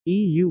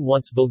EU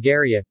wants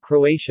Bulgaria,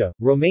 Croatia,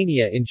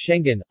 Romania in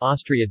Schengen,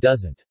 Austria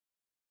doesn't.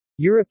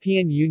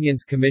 European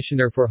Union's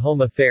Commissioner for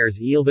Home Affairs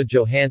Ylva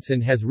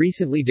Johansson has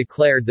recently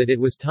declared that it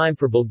was time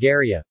for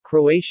Bulgaria,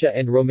 Croatia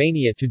and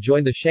Romania to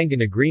join the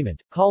Schengen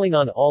Agreement, calling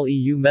on all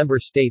EU member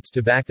states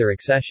to back their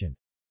accession.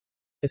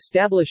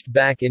 Established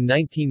back in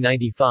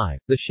 1995,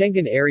 the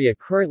Schengen area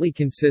currently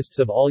consists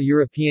of all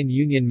European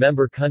Union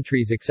member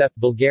countries except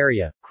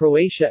Bulgaria,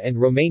 Croatia and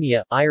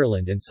Romania,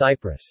 Ireland and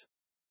Cyprus.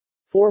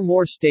 4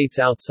 more states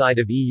outside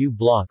of EU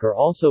bloc are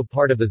also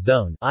part of the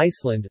zone: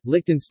 Iceland,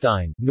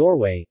 Liechtenstein,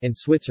 Norway, and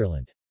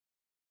Switzerland.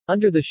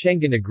 Under the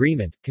Schengen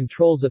Agreement,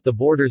 controls at the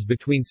borders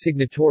between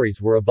signatories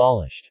were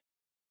abolished.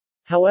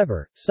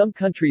 However, some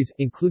countries,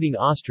 including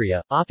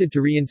Austria, opted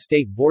to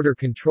reinstate border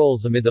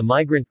controls amid the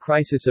migrant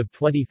crisis of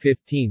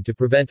 2015 to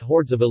prevent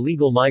hordes of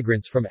illegal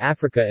migrants from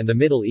Africa and the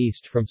Middle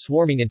East from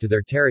swarming into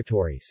their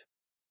territories.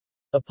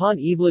 Upon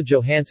Ylva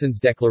Johansson's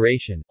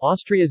declaration,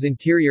 Austria's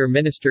Interior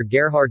Minister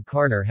Gerhard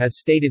Karner has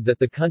stated that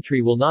the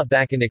country will not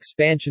back an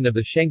expansion of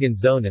the Schengen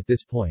zone at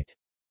this point.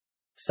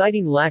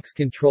 Citing lax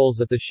controls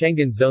at the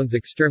Schengen zone's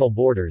external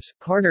borders,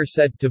 Karner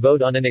said, to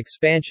vote on an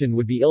expansion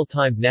would be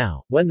ill-timed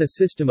now, when the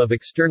system of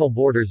external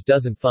borders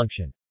doesn't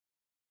function.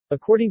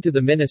 According to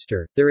the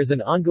minister, there is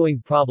an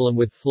ongoing problem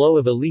with flow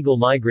of illegal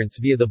migrants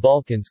via the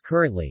Balkans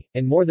currently,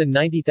 and more than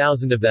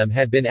 90,000 of them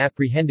had been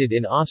apprehended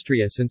in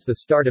Austria since the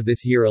start of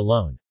this year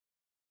alone.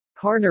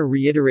 Karner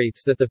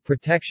reiterates that the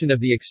protection of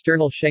the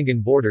external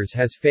Schengen borders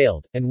has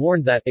failed, and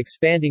warned that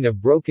expanding a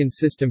broken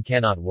system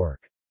cannot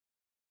work.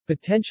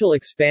 Potential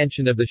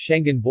expansion of the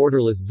Schengen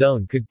borderless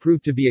zone could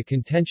prove to be a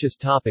contentious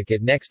topic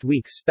at next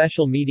week's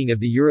special meeting of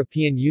the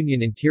European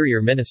Union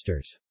Interior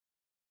Ministers.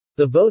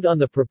 The vote on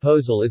the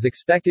proposal is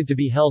expected to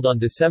be held on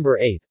December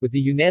 8, with the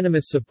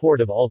unanimous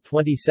support of all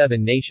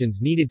 27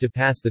 nations needed to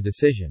pass the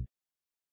decision.